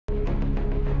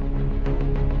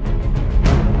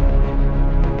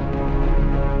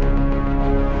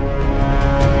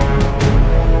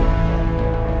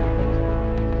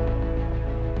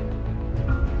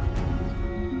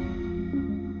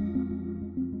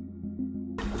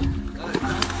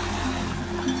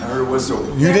I heard a whistle.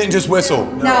 You didn't just whistle.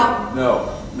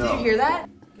 No. Did you hear that?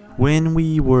 When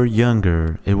we were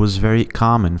younger, it was very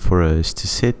common for us to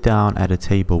sit down at a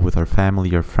table with our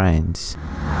family or friends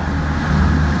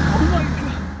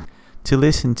to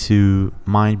listen to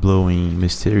mind-blowing,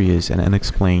 mysterious, and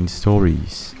unexplained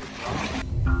stories.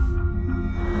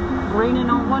 Raining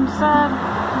on one side,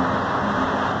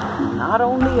 not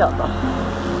on the other.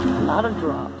 Not a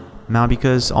drop. Now,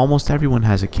 because almost everyone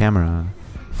has a camera,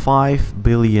 5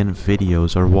 billion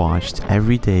videos are watched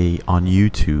every day on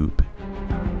YouTube.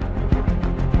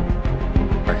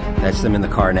 That's them in the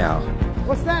car now.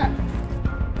 What's that?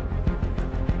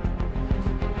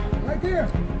 Right there.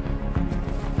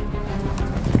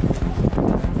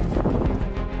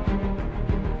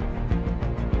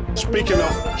 Speaking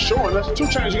of showing us, 2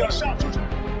 Chainz, you got a shot.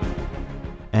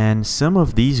 And some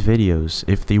of these videos,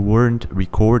 if they weren't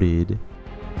recorded,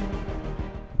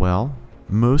 well,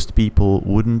 most people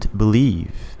wouldn't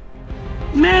believe.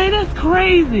 Man, that's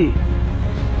crazy.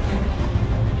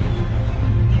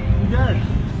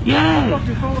 Yeah.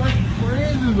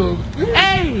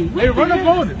 Hey, Run up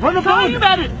on it. Run up on it.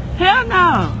 about it. Hell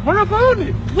no. Run up on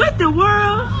it. What the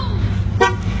world?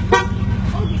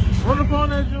 Run up on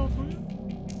that joint.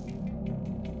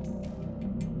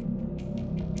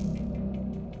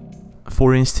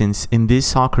 For instance, in this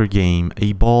soccer game,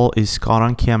 a ball is caught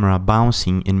on camera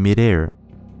bouncing in midair.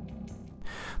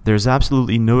 There's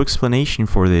absolutely no explanation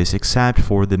for this except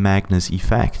for the Magnus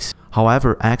effect.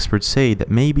 However, experts say that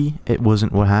maybe it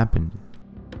wasn't what happened.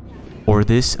 Or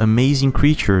this amazing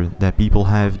creature that people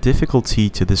have difficulty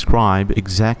to describe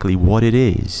exactly what it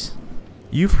is.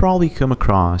 You've probably come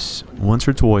across once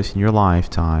or twice in your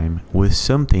lifetime with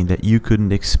something that you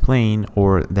couldn't explain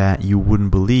or that you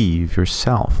wouldn't believe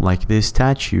yourself, like this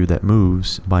statue that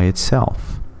moves by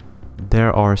itself.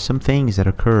 There are some things that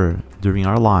occur during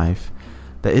our life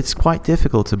that it's quite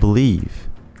difficult to believe,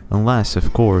 unless,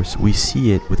 of course, we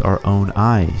see it with our own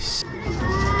eyes.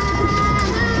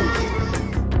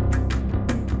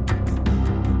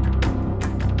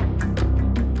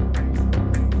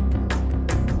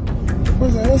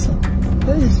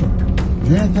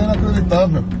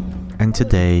 And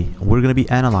today, we're going to be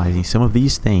analyzing some of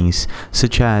these things,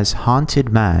 such as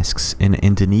haunted masks in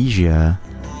Indonesia,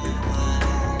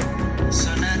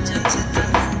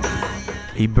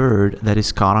 a bird that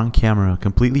is caught on camera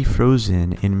completely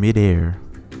frozen in midair,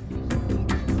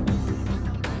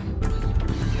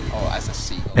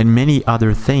 and many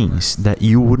other things that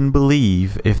you wouldn't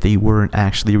believe if they weren't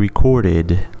actually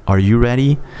recorded. Are you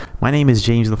ready? My name is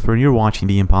James LaFleur and you're watching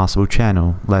the Impossible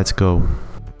channel. Let's go.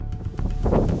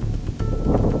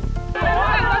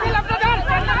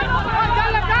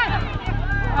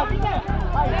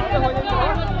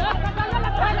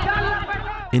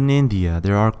 In India,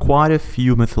 there are quite a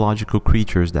few mythological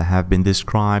creatures that have been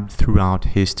described throughout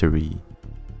history.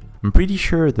 I'm pretty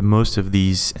sure that most of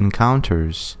these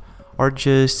encounters are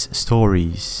just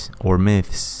stories or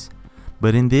myths.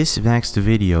 But in this next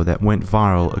video that went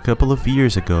viral a couple of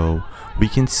years ago, we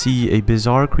can see a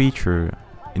bizarre creature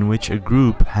in which a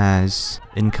group has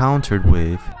encountered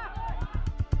with.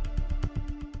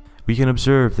 We can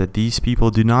observe that these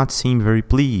people do not seem very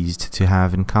pleased to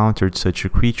have encountered such a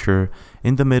creature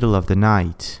in the middle of the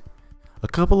night. A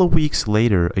couple of weeks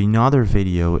later, another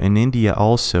video in India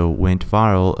also went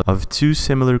viral of 2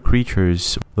 similar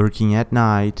creatures lurking at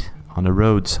night on the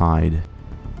roadside.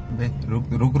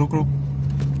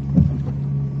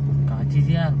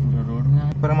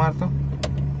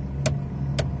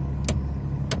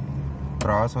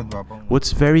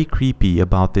 What's very creepy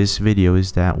about this video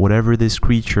is that whatever this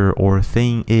creature or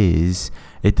thing is,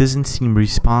 it doesn't seem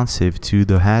responsive to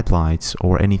the headlights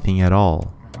or anything at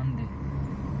all.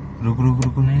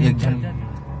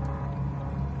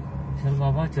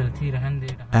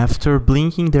 After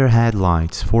blinking their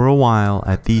headlights for a while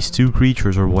at these 2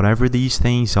 creatures or whatever these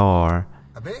things are,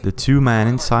 the 2 men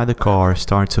inside the car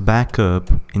start to back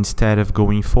up instead of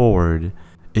going forward.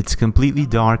 It's completely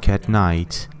dark at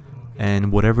night,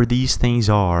 and whatever these things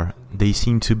are, they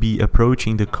seem to be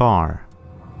approaching the car.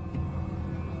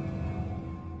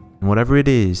 And whatever it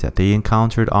is that they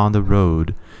encountered on the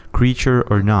road, creature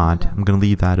or not, I'm gonna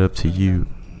leave that up to you.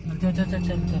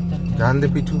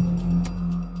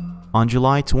 On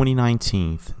July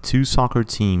 2019, 2 soccer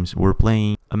teams were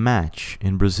playing a match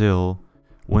in Brazil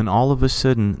when all of a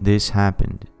sudden this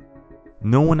happened.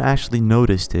 No one actually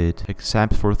noticed it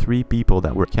except for 3 people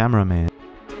that were cameramen.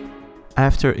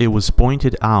 After it was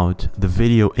pointed out, the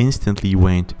video instantly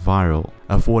went viral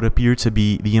of what appeared to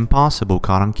be the impossible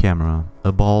caught on camera,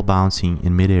 a ball bouncing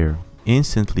in midair.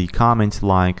 Instantly, comments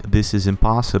like "this is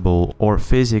impossible" or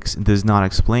 "physics does not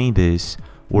explain this"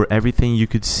 or everything you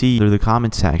could see through the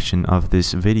comment section of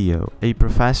this video. A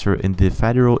professor in the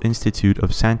Federal Institute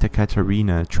of Santa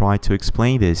Catarina tried to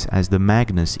explain this as the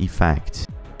Magnus effect.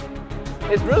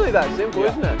 It's really that simple,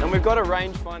 isn't it? And we've got a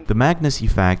rangefinder. The Magnus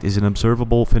effect is an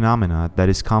observable phenomena that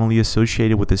is commonly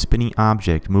associated with a spinning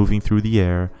object moving through the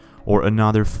air or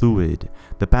another fluid.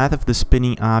 The path of the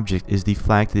spinning object is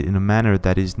deflected in a manner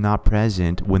that is not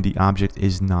present when the object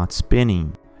is not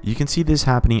spinning. You can see this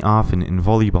happening often in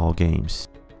volleyball games.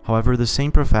 However, the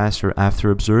same professor, after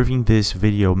observing this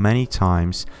video many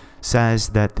times, says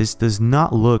that this does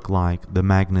not look like the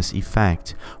Magnus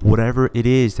effect. Whatever it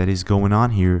is that is going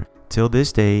on here, till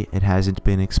this day, it hasn't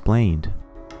been explained.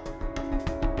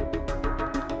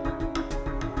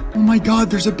 Oh my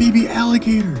god, there's a baby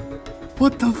alligator!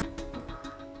 What the f?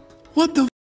 What the f?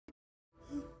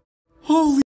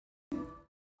 Holy f?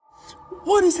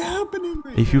 What is happening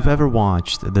right If you've ever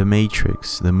watched The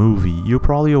Matrix, the movie, you're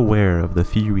probably aware of the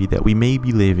theory that we may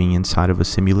be living inside of a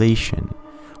simulation,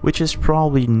 which is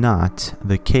probably not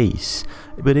the case.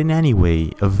 But in any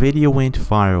way, a video went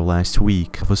viral last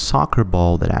week of a soccer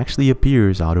ball that actually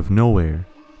appears out of nowhere.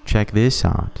 Check this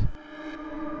out.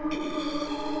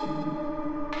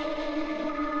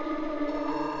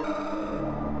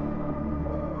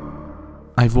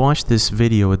 I've watched this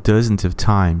video dozens of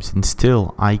times and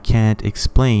still I can't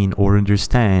explain or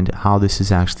understand how this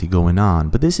is actually going on.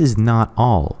 But this is not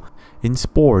all. In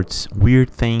sports,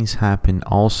 weird things happen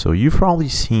also. You've probably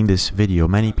seen this video,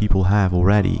 many people have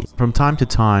already. From time to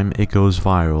time it goes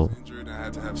viral.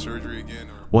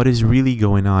 What is really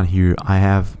going on here, I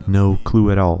have no clue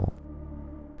at all.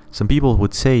 Some people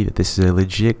would say that this is a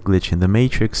legit glitch in the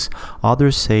Matrix,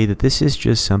 others say that this is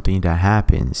just something that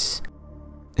happens.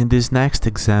 In this next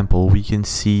example, we can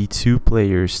see two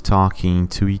players talking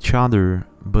to each other,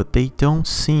 but they don't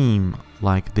seem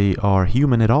like they are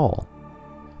human at all.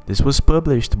 This was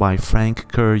published by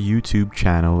Frank Kerr YouTube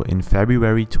channel in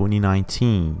February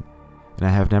 2019, and I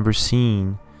have never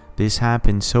seen this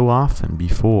happen so often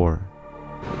before.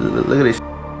 Look at this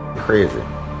crazy.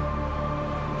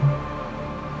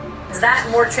 Is that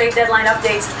more trade deadline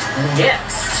updates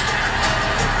next?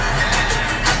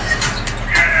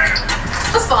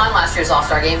 It was fun last year's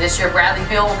All-Star game. This year, Bradley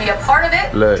Beal will be a part of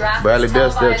it. Look, Bradley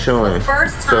Beal's still chewing.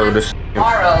 So this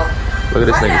tomorrow. Look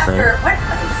at this nigga saying. What?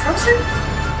 Are they frozen?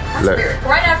 Look,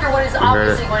 right after what is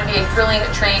obviously going to be a thrilling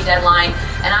trade deadline,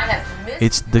 and I have missed.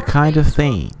 It's the kind of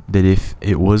thing that if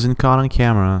it wasn't caught on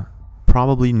camera,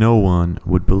 probably no one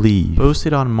would believe.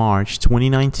 Posted on March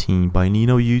 2019 by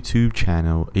Nino YouTube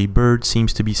channel, a bird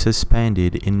seems to be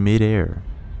suspended in midair.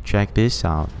 Check this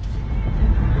out.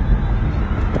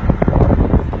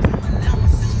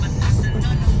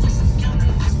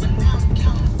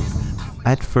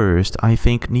 At first, I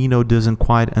think Nino doesn't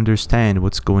quite understand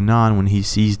what's going on when he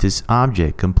sees this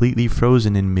object completely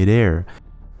frozen in midair.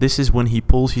 This is when he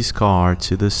pulls his car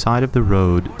to the side of the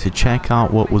road to check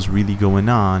out what was really going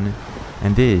on,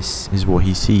 and this is what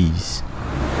he sees.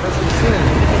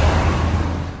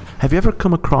 Have you ever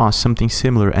come across something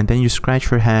similar and then you scratch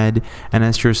your head and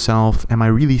ask yourself, am I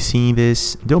really seeing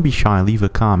this? Don't be shy, leave a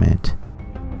comment.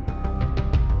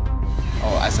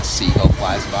 As a seagull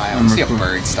flies by, I see a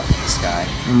bird stuck in the sky.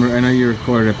 I know you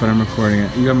recorded it, but I'm recording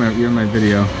it. You're on my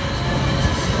video.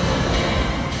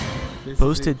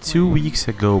 Posted 2 weeks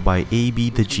ago by AB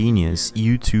the Genius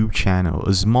YouTube channel.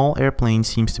 A small airplane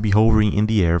seems to be hovering in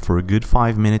the air for a good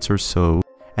 5 minutes or so,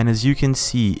 and as you can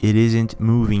see, it isn't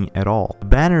moving at all. The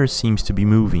banner seems to be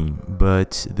moving,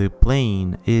 but the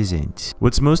plane isn't.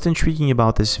 What's most intriguing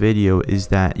about this video is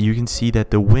that you can see that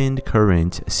the wind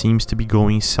current seems to be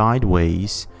going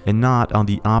sideways and not on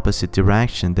the opposite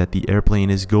direction that the airplane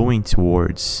is going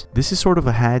towards. This is sort of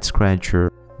a head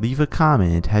scratcher. Leave a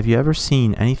comment, have you ever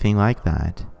seen anything like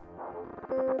that?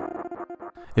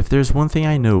 If there's one thing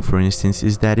I know, for instance,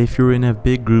 is that if you're in a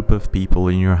big group of people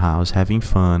in your house having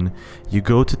fun, you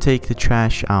go to take the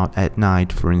trash out at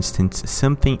night, for instance,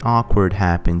 something awkward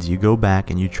happens, you go back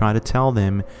and you try to tell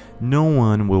them, no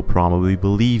one will probably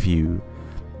believe you.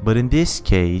 But in this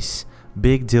case,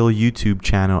 Big Deal YouTube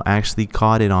channel actually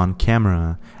caught it on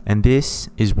camera, and this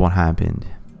is what happened.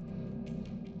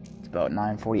 It's about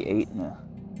 9:48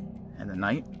 in the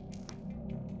night.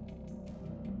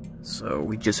 So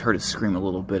we just heard a scream a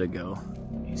little bit ago.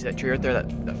 You see that tree right there,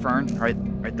 that fern, right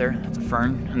there? That's a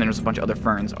fern, and then there's a bunch of other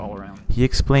ferns all around. He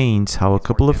explains how a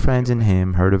couple of friends and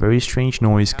him heard a very strange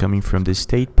noise coming from the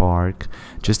state park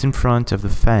just in front of the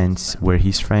fence where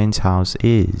his friend's house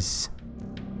is.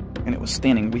 And it was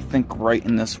standing, we think, right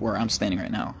in this where I'm standing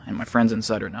right now, and my friend's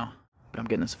inside right now, but I'm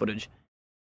getting this footage.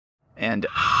 And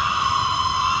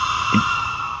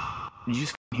did you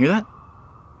just hear that?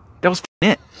 That was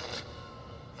it.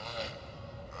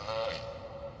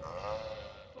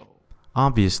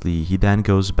 Obviously, he then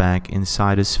goes back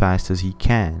inside as fast as he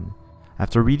can.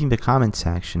 After reading the comment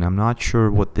section, I'm not sure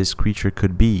what this creature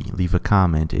could be. Leave a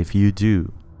comment if you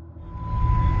do.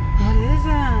 What is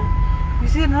that? You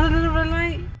see another little red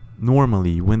light?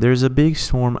 Normally, when there's a big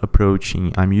storm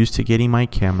approaching, I'm used to getting my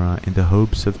camera in the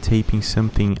hopes of taping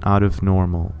something out of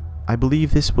normal. I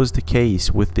believe this was the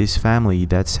case with this family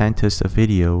that sent us a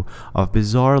video of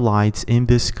bizarre lights in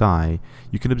the sky.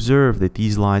 You can observe that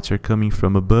these lights are coming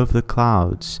from above the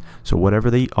clouds, so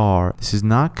whatever they are, this is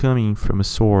not coming from a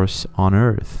source on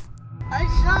Earth. I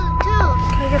saw it too.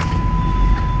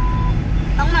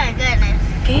 Oh my goodness.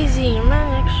 Casey, you're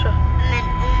man extra.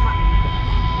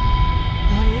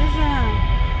 What is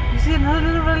that? You see another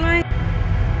little red light?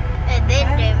 Is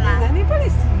anybody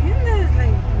seeing this?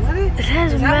 Like, what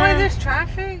is that why there's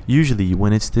traffic? Usually,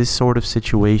 when it's this sort of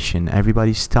situation,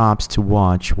 everybody stops to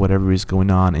watch whatever is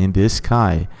going on in the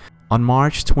sky. On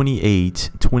March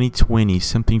 28, 2020,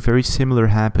 something very similar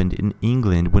happened in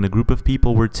England when a group of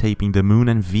people were taping the moon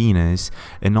and Venus,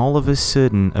 and all of a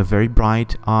sudden a very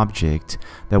bright object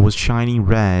that was shining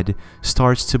red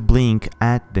starts to blink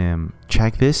at them.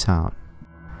 Check this out.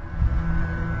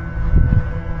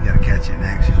 You gotta catch it in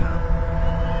action now.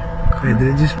 Wait, did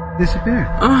it just disappear?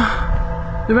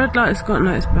 The red light's gone,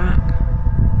 now it's back.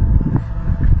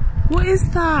 What is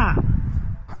that?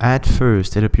 At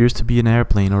first, it appears to be an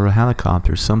airplane or a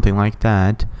helicopter, something like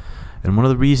that. And one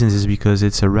of the reasons is because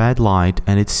it's a red light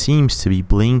and it seems to be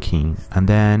blinking. And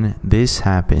then this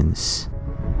happens.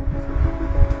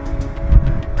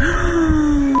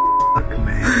 Fuck,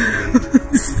 man.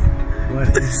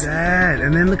 What is that?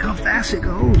 And then look how fast it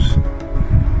goes.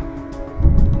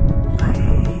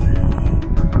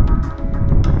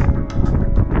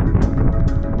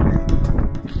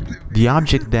 The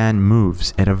object then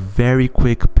moves at a very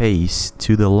quick pace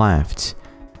to the left.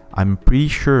 I'm pretty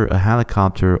sure a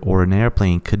helicopter or an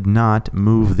airplane could not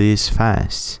move this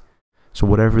fast. So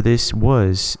whatever this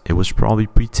was, it was probably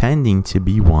pretending to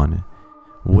be one.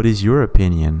 What is your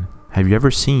opinion? Have you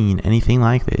ever seen anything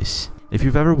like this? If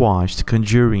you've ever watched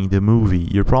Conjuring the movie,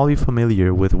 you're probably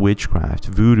familiar with witchcraft,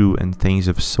 voodoo and things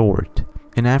of sort.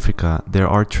 In Africa, there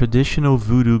are traditional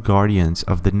voodoo guardians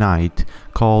of the night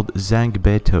called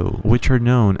Zangbeto, which are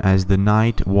known as the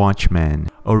Night Watchmen.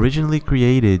 Originally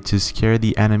created to scare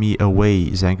the enemy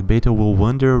away, Zangbeto will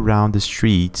wander around the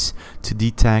streets to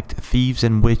detect thieves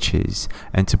and witches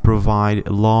and to provide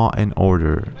law and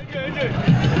order.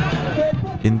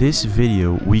 In this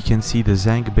video, we can see the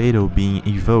Zangbeto being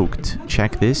evoked.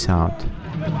 Check this out.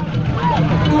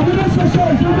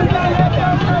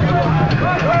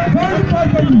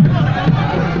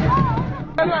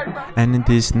 And in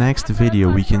this next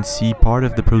video we can see part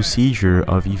of the procedure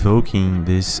of evoking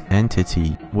this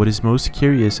entity. What is most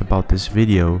curious about this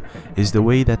video is the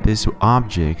way that this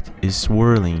object is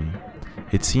swirling.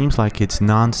 It seems like it's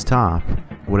non-stop.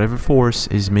 Whatever force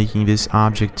is making this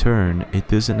object turn, it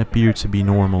doesn't appear to be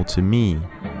normal to me.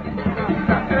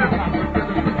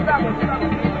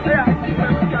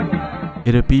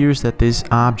 It appears that this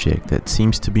object that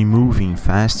seems to be moving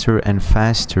faster and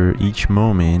faster each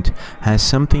moment has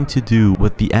something to do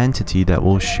with the entity that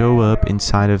will show up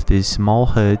inside of this small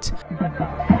hut.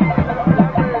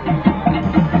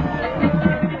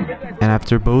 And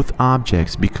after both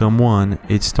objects become one,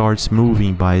 it starts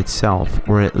moving by itself,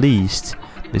 or at least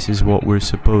this is what we're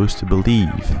supposed to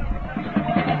believe.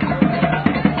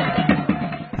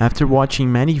 After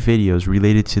watching many videos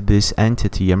related to this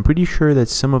entity, I'm pretty sure that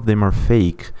some of them are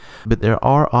fake, but there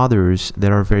are others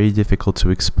that are very difficult to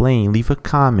explain. Leave a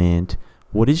comment.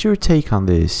 What is your take on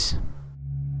this?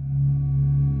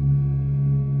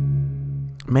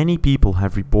 Many people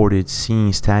have reported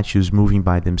seeing statues moving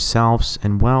by themselves,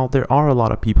 and well, there are a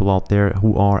lot of people out there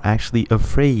who are actually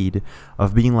afraid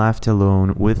of being left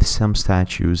alone with some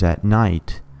statues at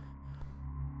night.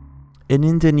 In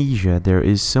Indonesia, there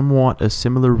is somewhat a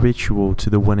similar ritual to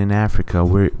the one in Africa,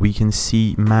 where we can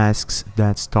see masks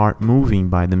that start moving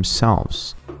by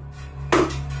themselves.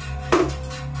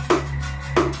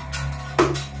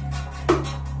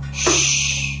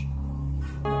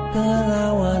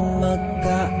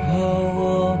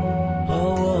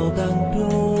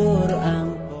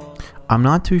 I'm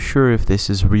not too sure if this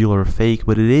is real or fake,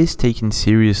 but it is taken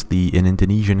seriously in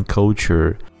Indonesian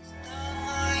culture.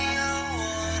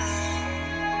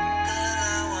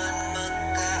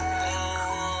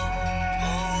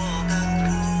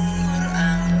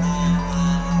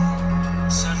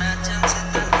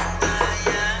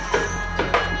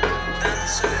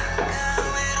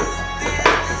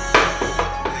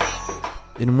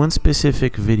 In In one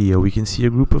specific video, we can see a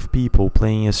group of people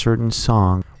playing a certain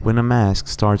song when a mask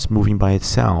starts moving by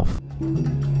itself.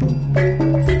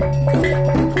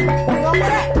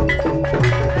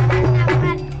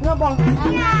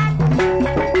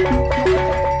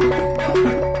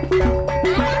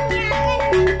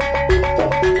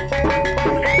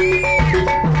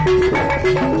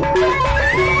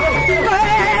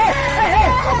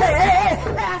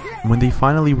 When they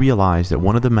finally realize that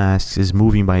one of the masks is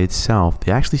moving by itself,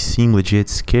 they actually seem legit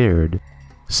scared.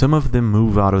 Some of them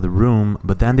move out of the room,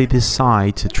 but then they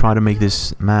decide to try to make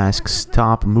this mask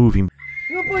stop moving.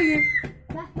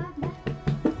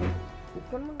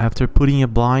 After putting a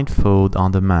blindfold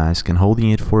on the mask and holding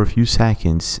it for a few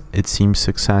seconds, it seems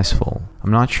successful.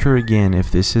 I'm not sure again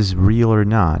if this is real or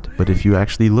not, but if you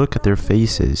actually look at their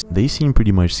faces, they seem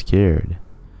pretty much scared.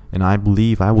 And I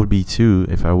believe I would be too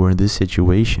if I were in this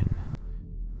situation.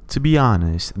 To be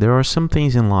honest, there are some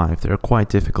things in life that are quite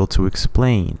difficult to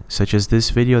explain, such as this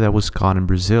video that was caught in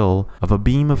Brazil of a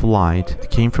beam of light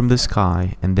that came from the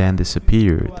sky and then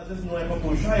disappeared.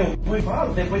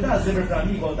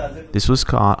 This was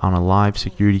caught on a live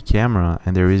security camera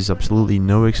and there is absolutely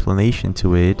no explanation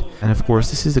to it, and of course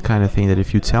this is the kind of thing that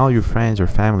if you tell your friends or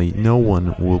family, no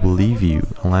one will believe you,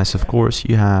 unless of course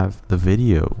you have the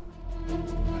video.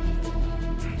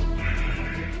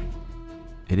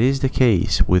 It is the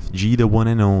case with G, the one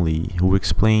and only, who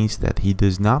explains that he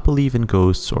does not believe in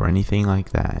ghosts or anything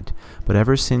like that, but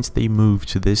ever since they moved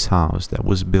to this house that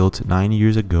was built 9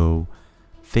 years ago,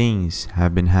 things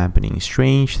have been happening,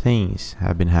 strange things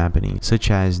have been happening,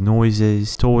 such as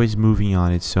noises, toys moving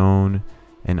on its own,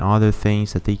 and other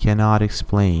things that they cannot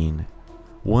explain.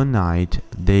 One night,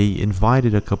 they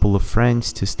invited a couple of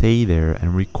friends to stay there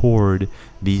and record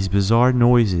these bizarre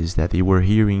noises that they were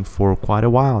hearing for quite a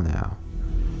while now.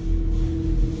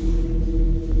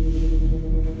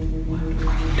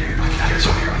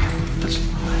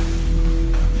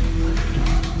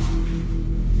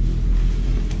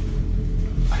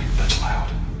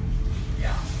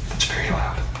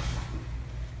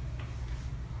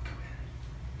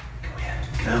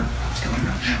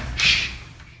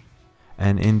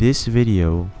 And in this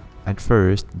video, at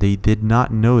first, they did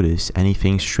not notice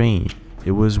anything strange.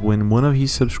 It was when one of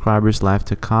his subscribers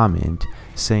left a comment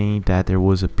saying that there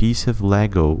was a piece of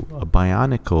Lego, a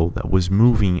Bionicle, that was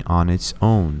moving on its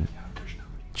own.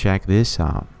 Check this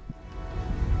out.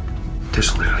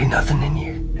 There's literally nothing in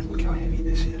here. And look how heavy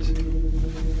this is.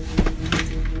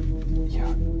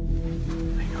 Yeah.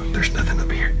 There's nothing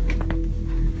up here.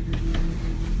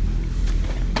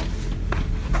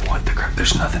 What the crap?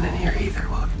 There's nothing in here either,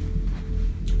 look.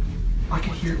 I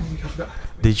can hear it when we go back.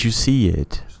 Did you see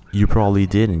it? You probably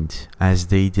didn't, as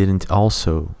they didn't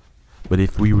also. But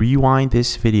if we rewind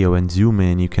this video and zoom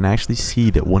in, you can actually see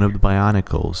that one of the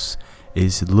Bionicles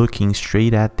is looking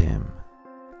straight at them.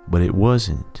 But it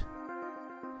wasn't.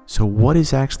 So what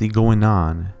is actually going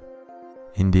on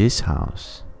in this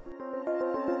house?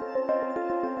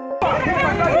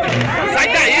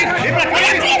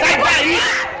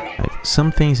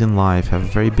 Some things in life have a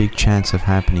very big chance of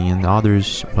happening and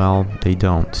others, well, they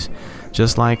don't.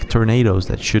 Just like tornadoes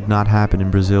that should not happen in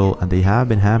Brazil and they have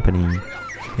been happening.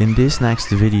 In this next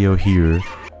video here,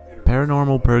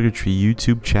 Paranormal Purgatory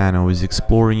YouTube channel is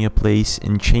exploring a place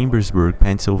in Chambersburg,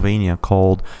 Pennsylvania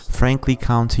called Franklin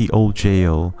County Old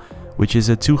Jail, which is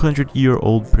a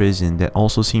 200-year-old prison that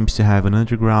also seems to have an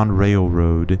underground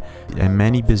railroad and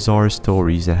many bizarre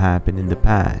stories that happened in the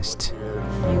past.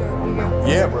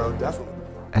 Yeah, bro, definitely.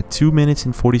 At 2 minutes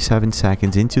and 47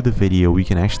 seconds into the video, we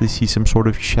can actually see some sort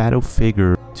of shadow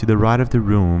figure to the right of the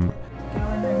room.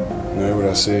 Yeah, what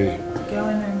I see. Go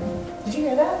in there. Did you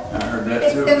hear that? I heard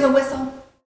that too. There was a whistle.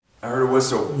 I heard a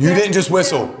whistle. You didn't just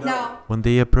whistle. No. When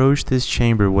they approach this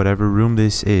chamber, whatever room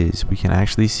this is, we can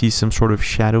actually see some sort of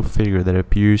shadow figure that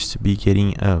appears to be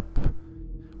getting up.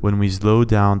 When we slow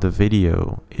down the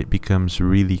video, it becomes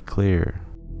really clear.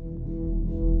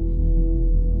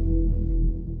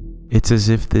 It's as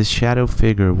if this shadow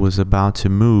figure was about to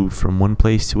move from one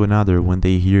place to another when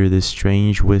they hear this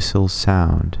strange whistle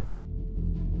sound.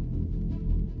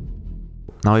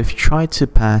 Now, if you try to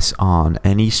pass on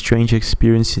any strange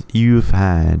experience you've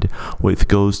had with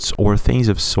ghosts or things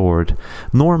of sort,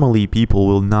 normally people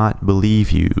will not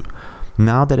believe you.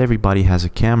 Now that everybody has a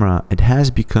camera, it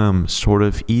has become sort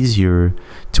of easier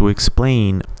to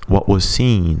explain what was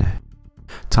seen.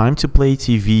 Time to Play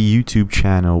TV YouTube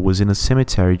channel was in a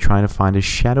cemetery trying to find a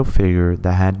shadow figure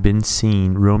that had been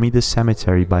seen roaming the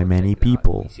cemetery by many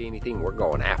people. If you see anything, we're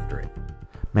going after it.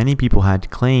 Many people had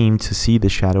claimed to see the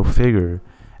shadow figure,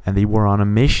 and they were on a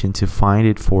mission to find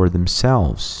it for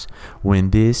themselves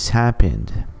when this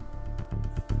happened.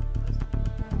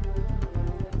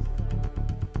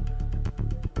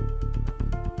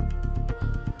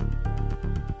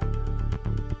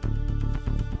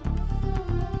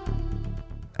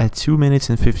 At 2 minutes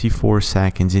and 54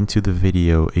 seconds into the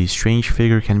video, a strange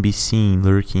figure can be seen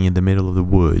lurking in the middle of the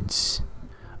woods,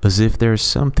 as if there's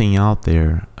something out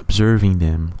there observing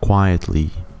them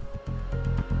quietly.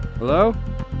 Hello?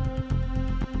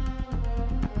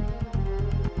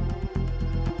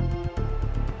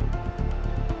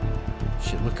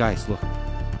 Shit, look guys, look.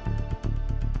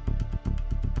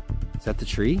 Is that the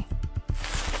tree?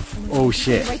 Oh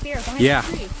shit. Right there, behind yeah.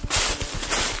 the tree.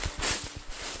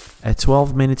 At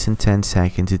 12 minutes and 10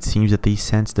 seconds, it seems that they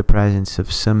sense the presence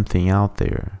of something out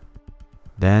there.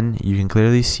 Then, you can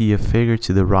clearly see a figure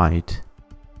to the right.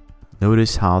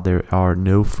 Notice how there are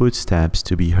no footsteps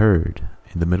to be heard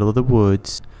in the middle of the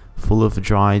woods, full of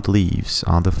dried leaves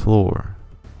on the floor,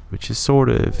 which is sort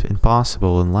of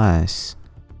impossible unless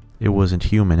it wasn't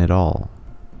human at all.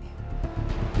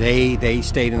 They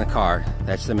stayed in the car.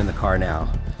 That's them in the car now.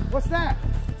 What's that?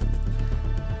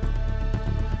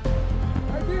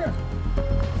 Right there.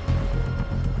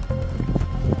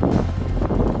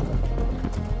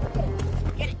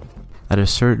 At a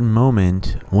certain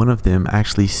moment, one of them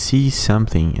actually sees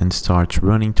something and starts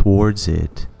running towards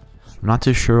it. I'm not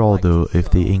too sure although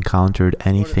if they encountered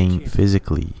anything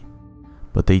physically,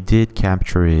 but they did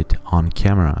capture it on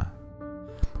camera.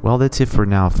 Well, that's it for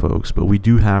now folks, but we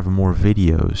do have more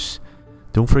videos.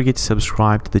 Don't forget to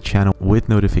subscribe to the channel with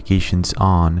notifications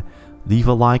on. Leave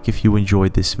a like if you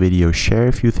enjoyed this video, share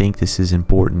if you think this is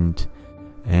important.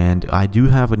 And I do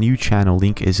have a new channel,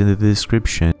 link is in the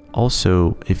description.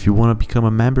 Also, if you want to become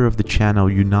a member of the channel,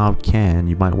 you now can.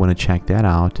 You might want to check that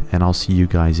out, and I'll see you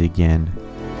guys again.